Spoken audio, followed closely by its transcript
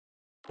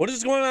What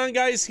is going on,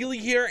 guys? Healy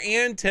here,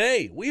 and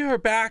today we are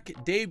back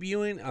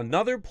debuting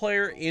another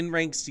player in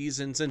ranked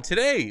seasons, and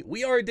today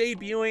we are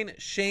debuting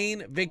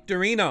Shane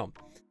Victorino.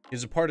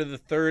 He's a part of the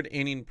third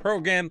inning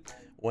program.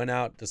 Went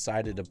out,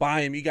 decided to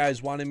buy him. You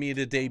guys wanted me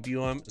to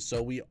debut him,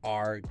 so we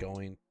are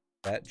going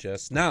that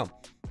just now.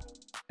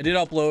 I did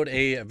upload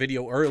a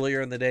video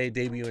earlier in the day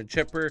debuting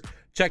Chipper.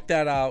 Check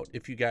that out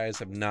if you guys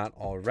have not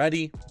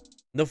already.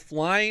 The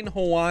Flying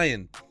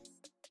Hawaiian.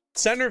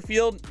 Center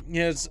field, he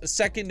has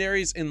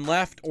secondaries in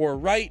left or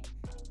right.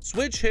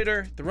 Switch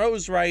hitter,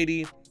 throws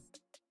righty.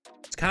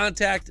 His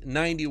contact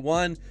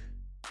 91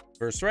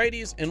 versus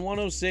righties and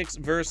 106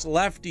 versus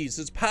lefties.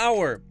 His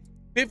power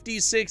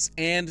 56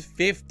 and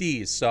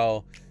 50.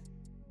 So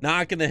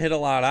not going to hit a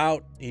lot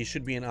out. He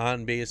should be an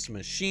on-base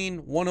machine.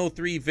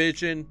 103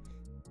 vision.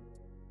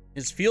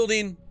 His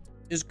fielding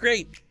is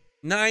great.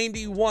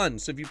 91.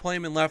 So if you play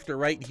him in left or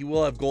right, he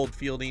will have gold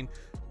fielding.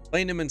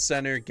 Playing him in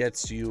center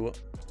gets you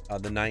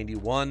the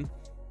 91.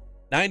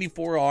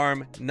 94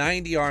 arm,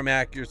 90 arm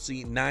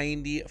accuracy,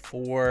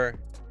 94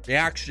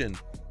 reaction.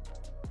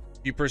 If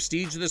you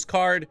prestige this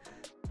card,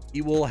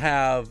 he will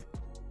have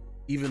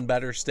even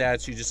better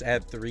stats. You just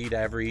add 3 to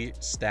every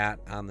stat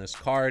on this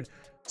card.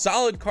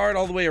 Solid card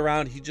all the way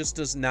around. He just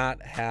does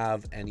not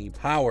have any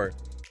power.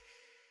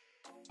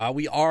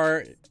 We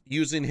are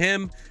using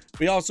him.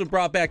 We also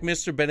brought back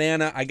Mr.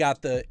 Banana. I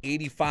got the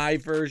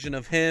 85 version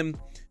of him.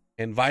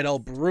 And Vidal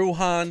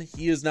Brujan,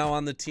 he is now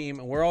on the team.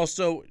 And we're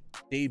also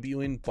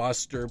debuting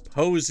Buster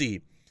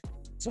Posey.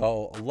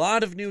 So a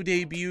lot of new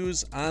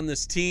debuts on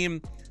this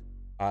team.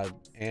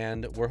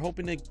 And we're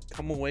hoping to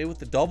come away with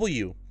the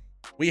W.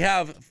 We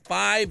have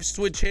 5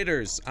 switch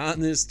hitters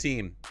on this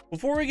team.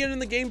 Before we get in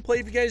the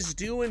gameplay, if you guys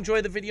do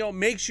enjoy the video,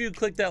 make sure you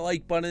click that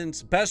like button. It's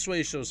the best way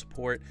to show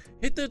support.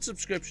 Hit that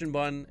subscription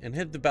button and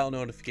hit the bell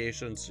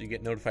notification so you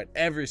get notified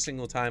every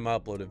single time I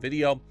upload a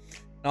video.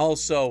 And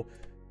also,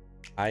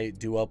 I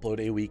do upload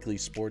a weekly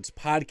sports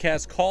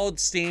podcast called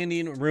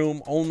Standing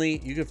Room Only.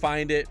 You can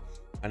find it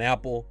on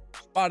Apple,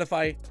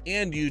 Spotify,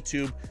 and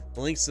YouTube. The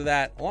links to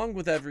that, along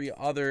with every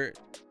other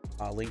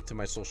link to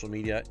my social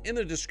media, in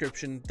the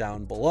description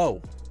down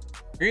below.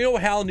 You know,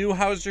 Hal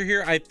Newhouser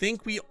here. I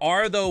think we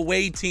are the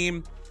away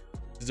team,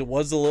 because it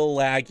was a little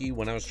laggy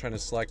when I was trying to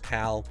select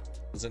Hal.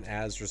 It wasn't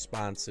as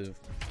responsive.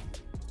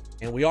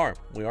 And we are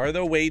the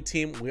away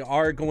team. We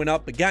are going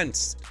up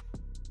against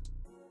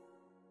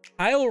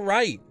Kyle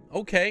Wright.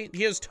 Okay,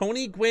 he has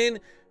Tony Gwynn,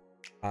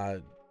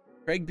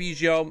 Craig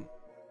Biggio,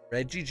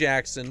 Reggie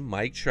Jackson,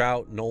 Mike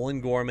Trout, Nolan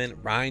Gorman,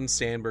 Ryan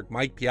Sandberg,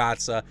 Mike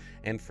Piazza,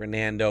 and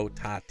Fernando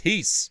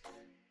Tatis.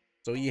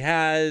 So he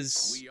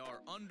has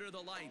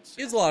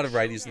a lot of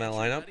righties in that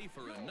lineup.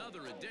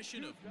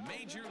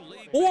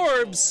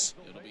 Forbes!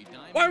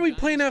 Why are we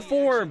playing at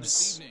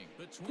Forbes?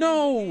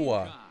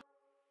 No!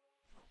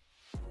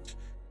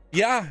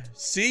 Yeah,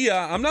 see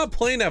ya. I'm not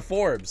playing at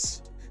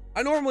Forbes.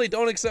 I normally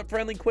don't accept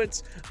friendly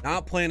quits.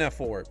 Not playing at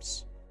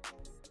Forbes.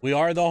 We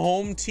are the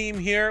home team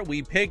here.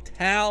 We picked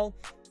Hal.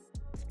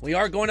 We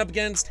are going up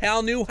against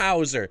Hal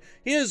Newhouser.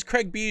 He is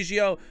Craig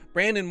Biggio,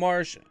 Brandon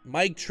Marsh,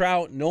 Mike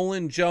Trout,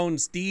 Nolan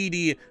Jones,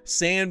 Didi,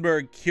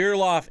 Sandberg,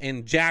 Kirilloff,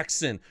 and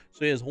Jackson.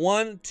 So he has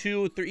 1,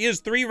 2, 3. He has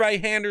 3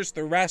 right-handers.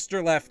 The rest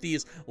are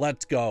lefties.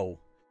 Let's go.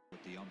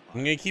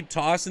 I'm going to keep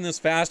tossing this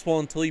fastball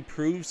until he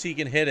proves he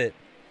can hit it.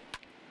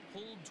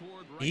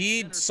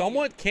 He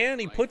somewhat can.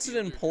 He puts it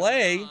in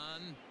play.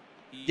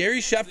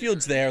 Gary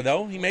Sheffield's there,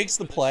 though. He makes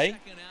the play.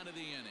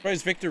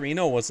 Surprised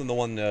Victorino wasn't the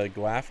one to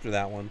go after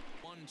that one.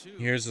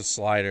 Here's a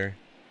slider.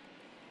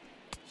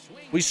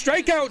 We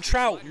strike out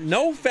Trout.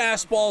 No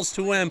fastballs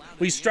to him.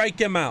 We strike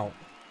him out.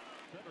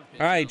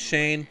 All right,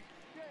 Shane.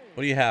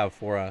 What do you have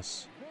for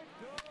us?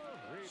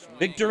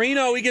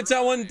 Victorino, he gets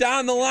that one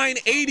down the line.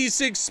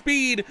 86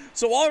 speed.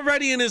 So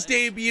already in his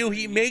debut,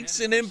 he makes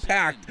an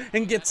impact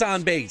and gets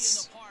on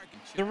base.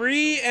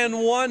 3-1.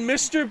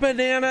 Mr.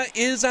 Banana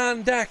is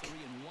on deck.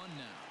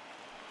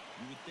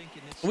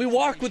 We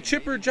walk with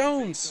Chipper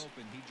Jones.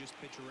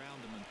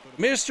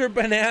 Mr.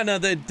 Banana,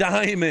 the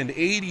diamond,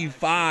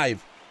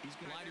 85.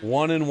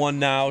 1-1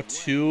 now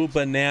to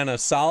Banana.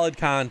 Solid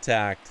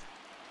contact.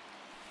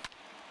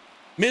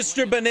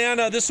 Mr.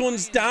 Banana, this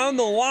one's down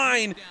the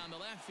line,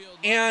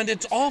 and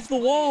it's off the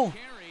wall.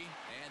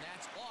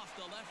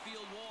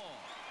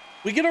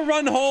 We get a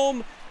run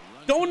home.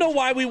 Don't know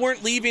why we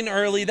weren't leaving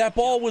early. That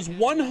ball was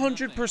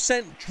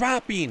 100%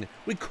 dropping.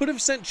 We could have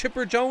sent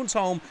Chipper Jones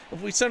home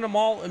if we sent them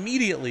all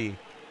immediately.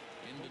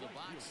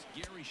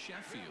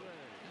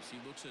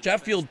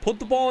 Sheffield put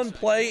the ball in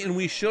play, and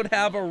we should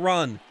have a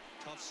run.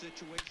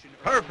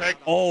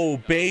 Perfect. Oh,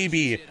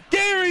 baby.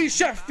 Gary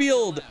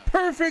Sheffield.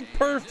 Perfect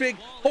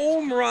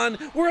home run.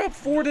 We're up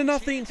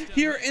 4-0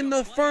 here in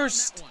the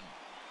first.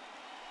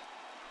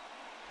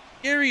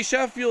 Gary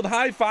Sheffield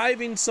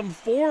high-fiving some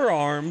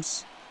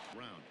forearms.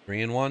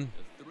 3-1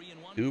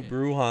 to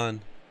Brujan.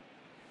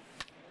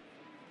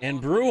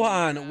 And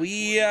Brujan,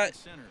 we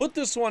put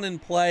this one in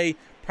play.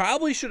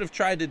 Probably should have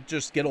tried to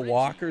just get a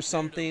walk or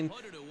something.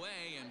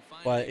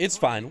 But it's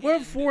fine. We're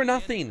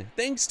 4-0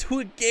 thanks to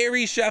a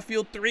Gary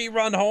Sheffield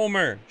 3-run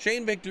homer.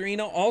 Shane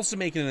Victorino also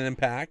making an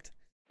impact.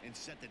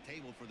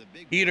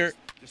 Heater.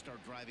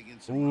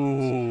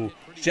 Ooh,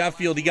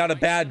 Sheffield, he got a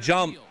bad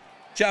jump.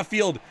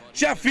 Sheffield,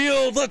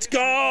 let's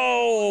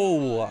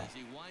go!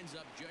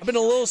 I've been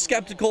a little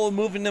skeptical of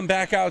moving him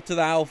back out to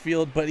the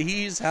outfield, but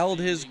he's held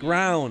his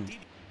ground.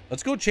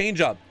 Let's go change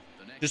up.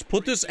 Just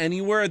put this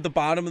anywhere at the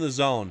bottom of the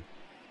zone.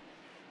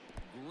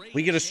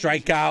 We get a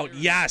strikeout.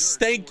 Yes,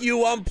 thank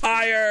you,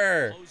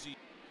 umpire.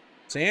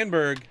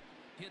 Sandberg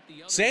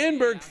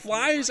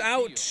flies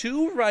out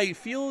to right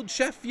field.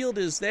 Sheffield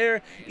is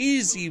there.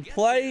 Easy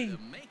play.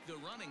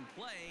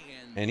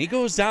 And he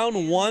goes down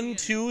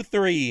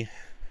 1-2-3.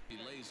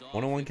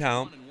 1-1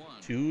 count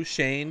to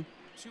Shane.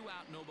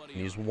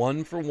 And he's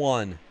 1 for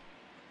 1.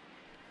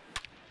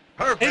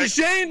 Perfect. And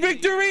Shane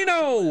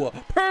Victorino!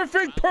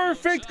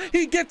 Perfect.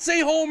 He gets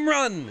a home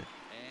run.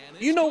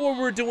 You know what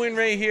we're doing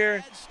right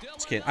here?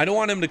 Just kidding. I don't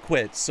want him to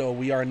quit, so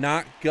we're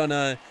not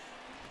gonna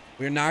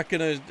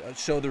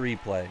show the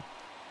replay.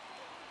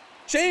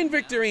 Shane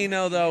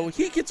Victorino, though,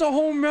 he gets a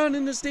home run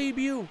in his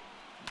debut.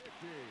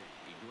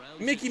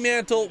 Mickey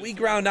Mantle, we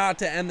ground out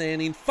to end the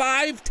inning.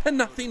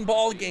 5-0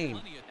 ball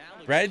game.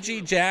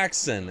 Reggie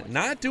Jackson,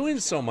 not doing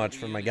so much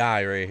for my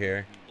guy right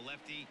here.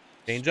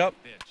 Change up.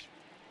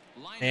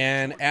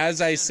 And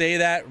as I say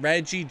that,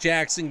 Reggie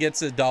Jackson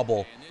gets a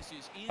double.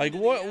 Like,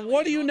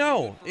 what do you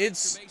know?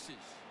 He's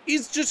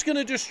just going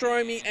to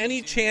destroy me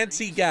any chance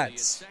he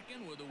gets.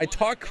 I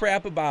talk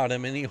crap about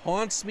him, and he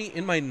haunts me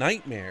in my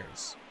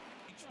nightmares.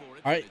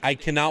 All right, I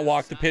cannot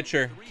walk the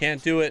pitcher.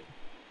 Can't do it.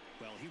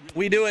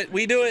 We do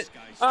it.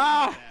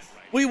 Ah,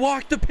 we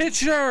walk the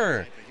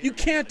pitcher. You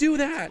can't do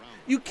that.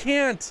 You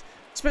can't,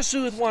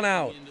 especially with 1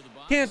 out.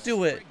 Can't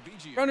do it.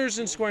 Runners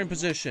in scoring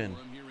position.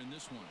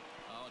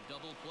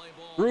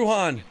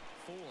 Ruhan.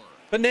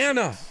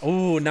 Banana.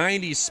 Oh,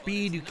 90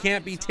 speed. You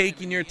can't be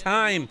taking your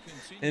time.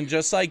 And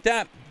just like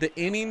that, the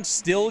inning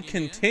still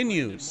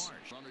continues.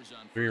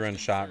 3-run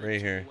shot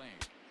right here.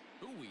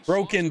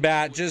 Broken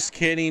bat. Just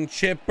kidding.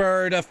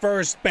 Chipper to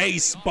first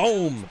base.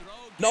 Boom.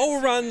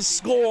 No run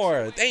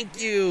score.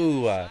 Thank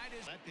you.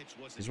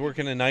 He's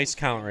working a nice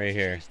count right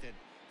here.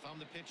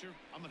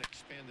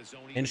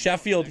 And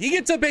Sheffield, he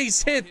gets a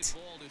base hit.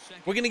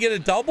 We're going to get a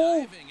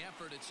double.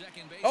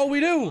 Oh, we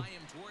do.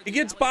 He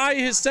gets by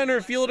his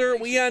center fielder.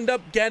 We end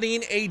up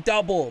getting a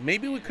double.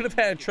 Maybe we could have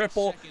had a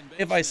triple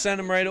if I sent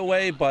him right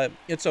away, but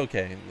it's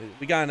okay.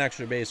 We got an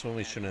extra base when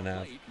we shouldn't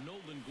have.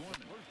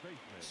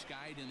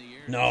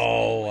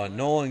 No,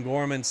 Nolan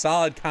Gorman,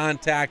 solid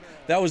contact.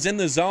 That was in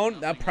the zone.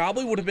 That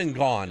probably would have been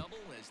gone.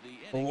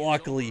 But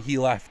luckily, he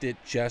left it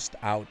just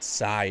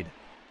outside.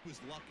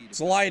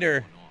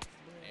 Slider.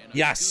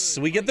 Yes,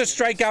 we get the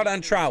strikeout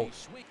on Trout.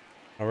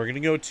 Now we're going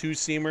to go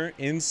two-seamer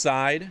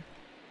inside.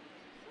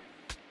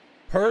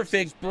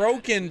 Perfect.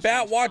 Broken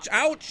bat. Watch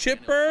out,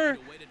 Chipper.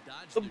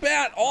 The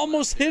bat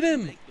almost hit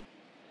him.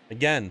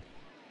 Again.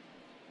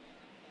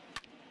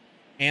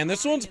 And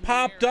this one's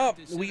popped up.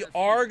 We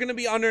are going to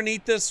be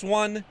underneath this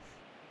one.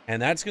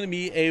 And that's going to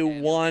be a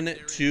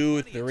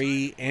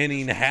 1-2-3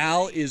 inning.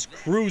 Hal is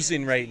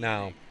cruising right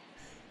now.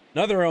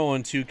 Another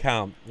 0-2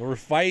 count. We're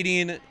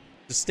fighting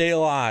to stay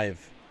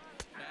alive.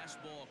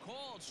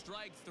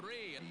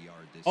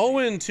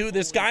 0-2.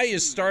 This guy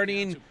is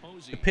starting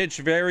to pitch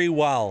very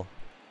well.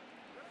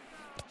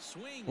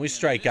 We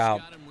strike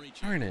out.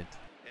 Darn it.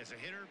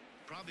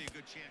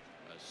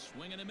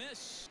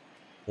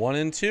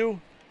 1-2.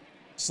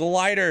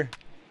 Slider.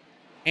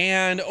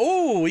 And,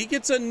 oh, he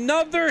gets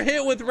another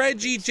hit with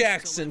Reggie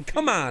Jackson.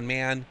 Come on,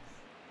 man.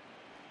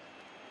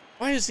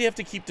 Why does he have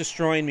to keep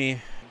destroying me?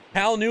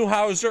 Hal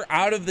Newhouser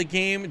out of the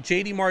game.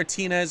 JD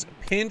Martinez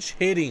pinch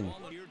hitting.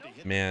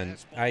 Man,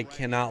 I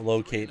cannot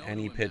locate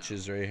any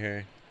pitches right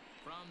here.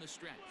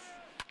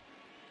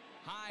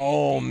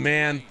 Oh,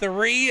 man.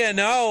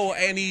 3-0,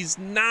 and he's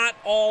not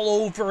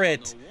all over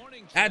it.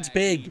 That's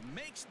big.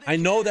 I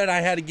know that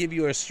I had to give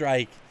you a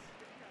strike.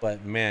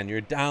 But, man,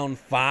 you're down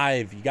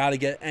 5. You got to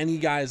get any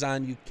guys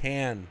on you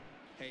can.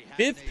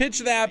 5th pitch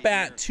of that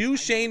bat to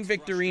Shane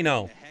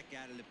Victorino.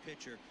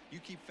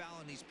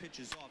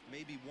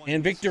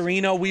 And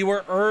Victorino, we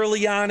were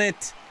early on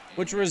it,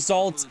 which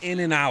results in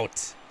an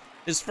out.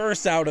 His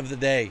first out of the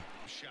day.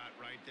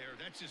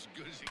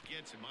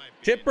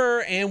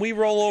 Chipper, and we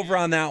roll over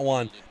on that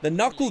one. The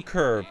knuckle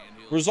curve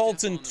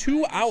results in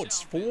 2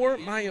 outs for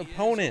my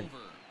opponent.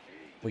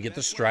 We get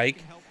the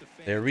strike.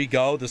 There we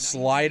go. The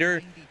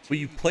slider. When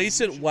you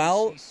place it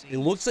well, it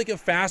looks like a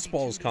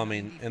fastball is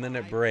coming, and then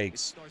it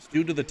breaks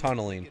due to the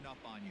tunneling.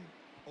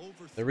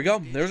 There we go.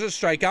 There's a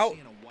strikeout.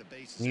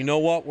 And you know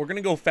what? We're going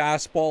to go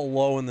fastball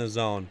low in the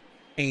zone.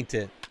 Ain't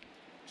it?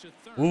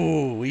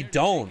 Ooh, we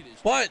don't.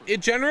 But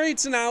it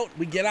generates an out.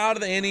 We get out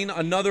of the inning.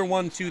 Another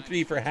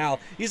 1-2-3 for Hal.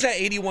 He's at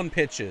 81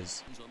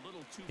 pitches.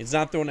 He's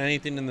not throwing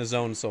anything in the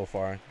zone so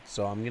far.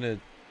 So I'm going to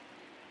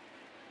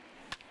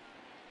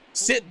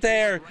sit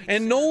there.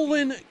 And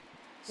Nolan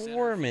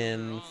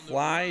Gorman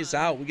flies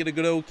out. We get a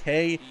good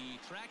okay.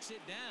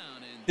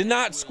 Did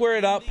not square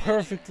it up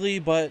perfectly,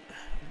 but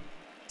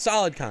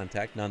Solid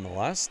contact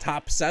nonetheless.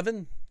 Top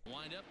 7.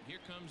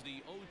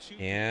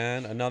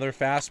 And another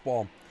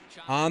fastball.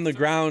 On the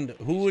ground,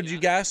 who would you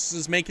guess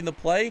is making the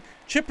play?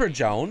 Chipper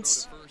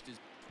Jones.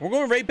 We're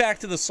going right back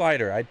to the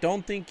slider. I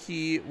don't think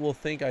he will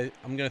think I'm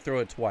going to throw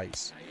it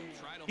twice.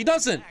 He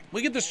doesn't.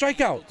 We get the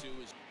strikeout.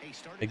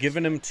 They're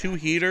giving him 2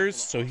 heaters,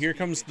 so here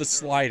comes the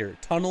slider.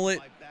 Tunnel it.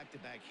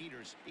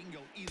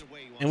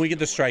 And we get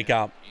the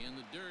strikeout.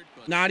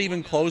 Not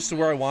even close to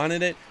where I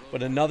wanted it,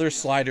 but another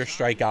slider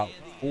strikeout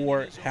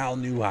for Hal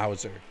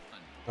Newhouser.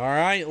 All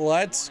right,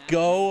 let's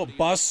go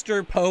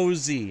Buster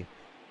Posey.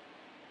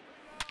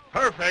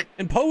 Perfect.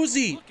 And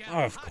Posey, oh,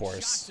 of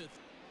course.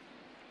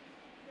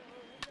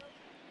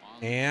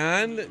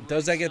 And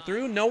does that get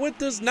through? No, it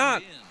does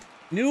not.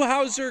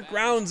 Newhouser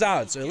grounds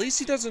out, so at least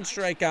he doesn't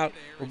strike out.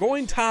 We're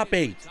going top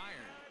 8.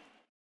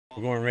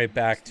 We're going right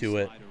back to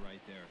it.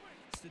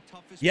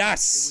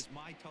 Yes.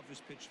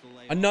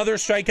 Another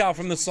strikeout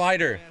from the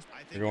slider.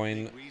 We're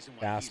going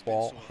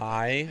fastball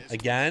high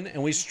again,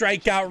 and we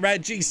strike out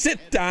Reggie.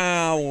 Sit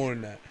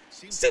down.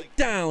 Sit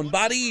down,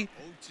 buddy.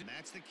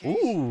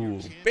 Ooh,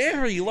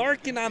 Barry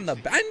Larkin on the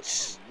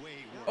bench.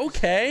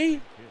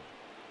 Okay.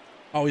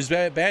 Oh, he's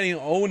batting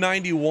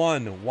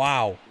 091.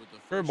 Wow.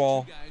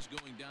 Curveball.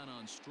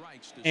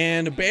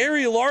 And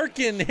Barry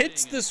Larkin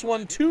hits this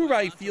one to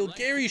right field.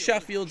 Gary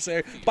Sheffield's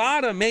there.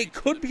 Bottom 8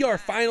 could be our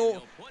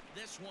final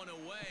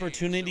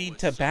opportunity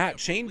to bat.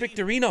 Shane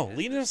Victorino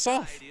leading us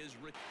off.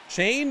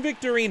 Shane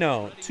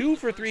Victorino, 2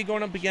 for 3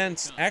 going up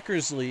against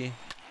Eckersley.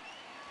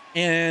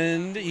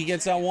 And he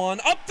gets that one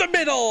up the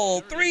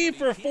middle. 3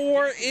 for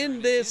 4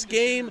 in this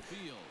game.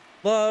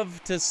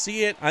 Love to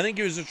see it. I think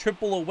it was a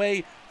triple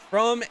away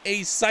from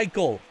a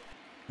cycle.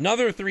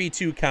 Another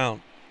 3-2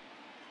 count.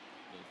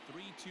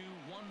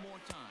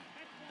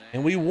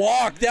 And we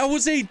walk. That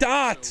was a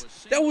dot.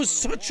 That was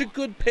such a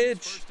good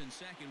pitch.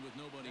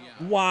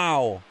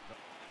 Wow.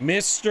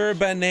 Mr.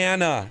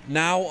 Banana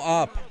now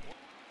up.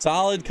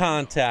 Solid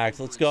contact.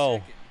 Let's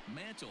go.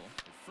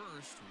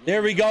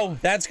 There we go.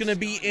 That's going to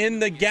be in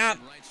the gap.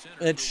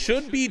 It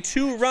should be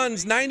 2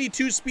 runs.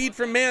 92 speed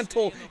from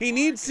Mantle. He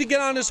needs to get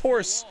on his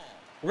horse.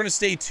 We're going to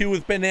stay 2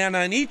 with Banana,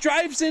 and he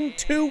drives in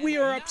 2. We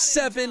are up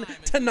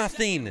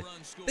 7-0.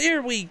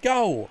 There we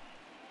go.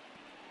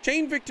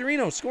 Shane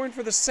Victorino scoring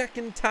for the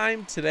 2nd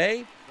time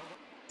today.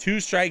 2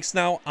 strikes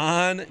now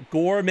on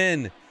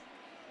Gorman.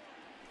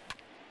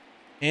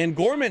 And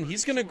Gorman,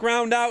 he's going to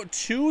ground out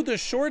to the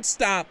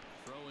shortstop.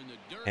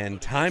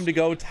 And time to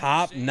go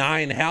top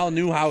 9. Hal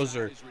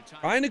Newhouser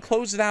trying to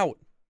close it out.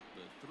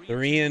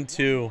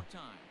 3-2.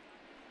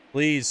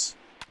 Please.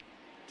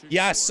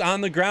 Yes, on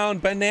the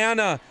ground.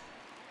 Banana.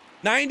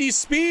 90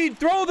 speed.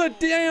 Throw the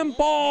damn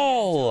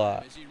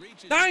ball.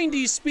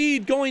 90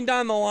 speed going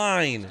down the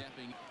line.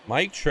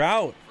 Mike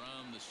Trout.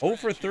 0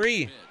 for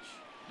 3.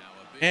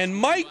 And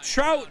Mike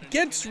Trout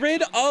gets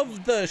rid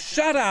of the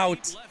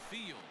shutout.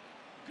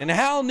 And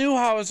Hal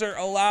Newhouser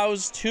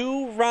allows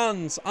 2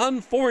 runs.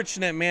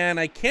 Unfortunate, man.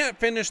 I can't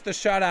finish the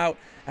shutout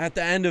at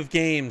the end of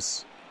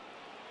games.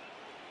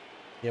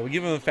 Yeah, we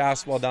give him a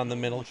fastball down the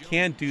middle.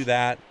 Can't do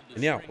that.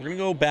 And yeah, we're going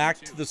to go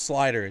back to the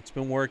slider. It's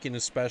been working,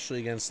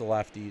 especially against the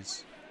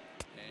lefties.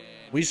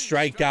 We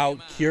strike out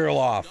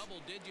Kirilloff.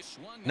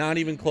 Not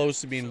even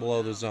close to being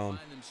below the zone.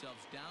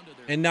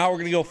 And now we're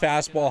going to go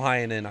fastball high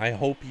and in. I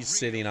hope he's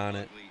sitting on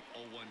it.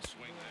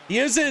 He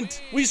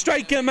isn't. We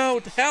strike him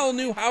out. Hal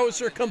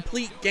Newhouser,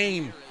 complete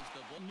game.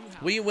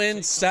 We win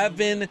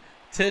 7-2.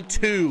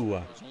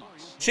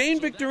 Shane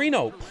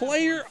Victorino,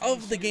 player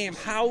of the game.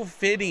 How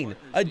fitting.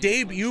 A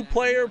debut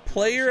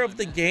player of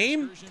the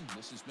game.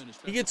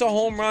 He gets a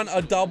home run,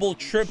 a double,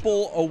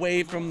 triple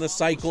away from the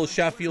cycle.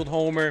 Sheffield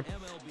homer.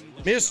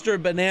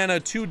 Mr. Banana,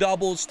 2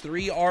 doubles,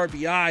 3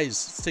 RBIs.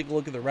 Let's take a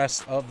look at the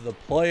rest of the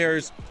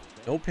players.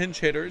 No pinch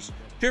hitters.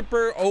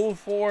 Chipper, 0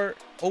 for.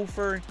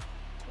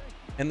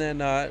 And then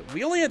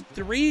we only had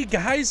 3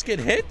 guys get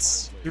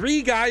hits.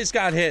 3 guys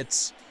got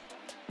hits.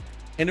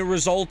 And it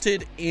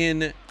resulted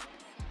in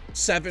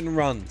 7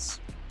 runs.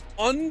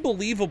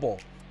 Unbelievable.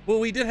 Well,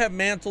 we did have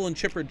Mantle and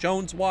Chipper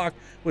Jones walk,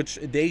 which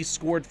they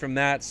scored from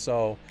that.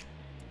 So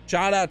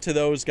shout out to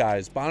those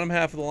guys. Bottom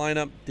half of the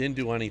lineup didn't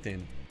do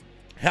anything.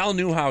 Hal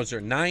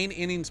Newhouser, 9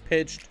 innings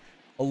pitched,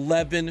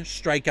 11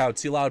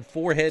 strikeouts. He allowed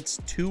 4 hits,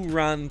 2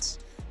 runs.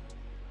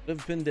 Would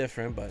have been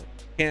different, but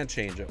can't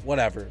change it.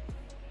 Whatever.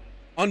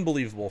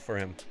 Unbelievable for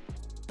him.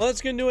 Well,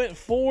 that's gonna do it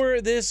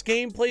for this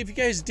gameplay. If you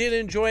guys did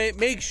enjoy it,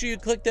 make sure you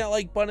click that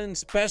like button.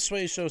 It's the best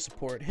way to show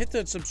support. Hit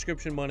that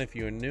subscription button if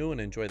you're new and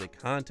enjoy the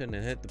content,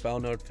 and hit the bell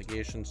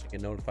notification so you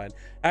get notified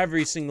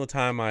every single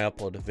time I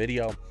upload a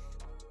video.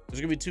 There's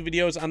gonna be 2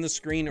 videos on the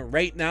screen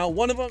right now.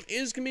 One of them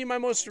is gonna be my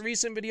most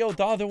recent video.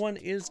 The other one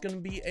is gonna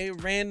be a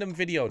random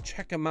video.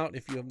 Check them out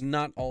if you have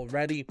not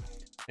already.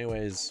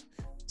 Anyways,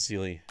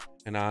 Healy,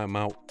 and I'm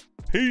out.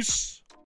 Peace.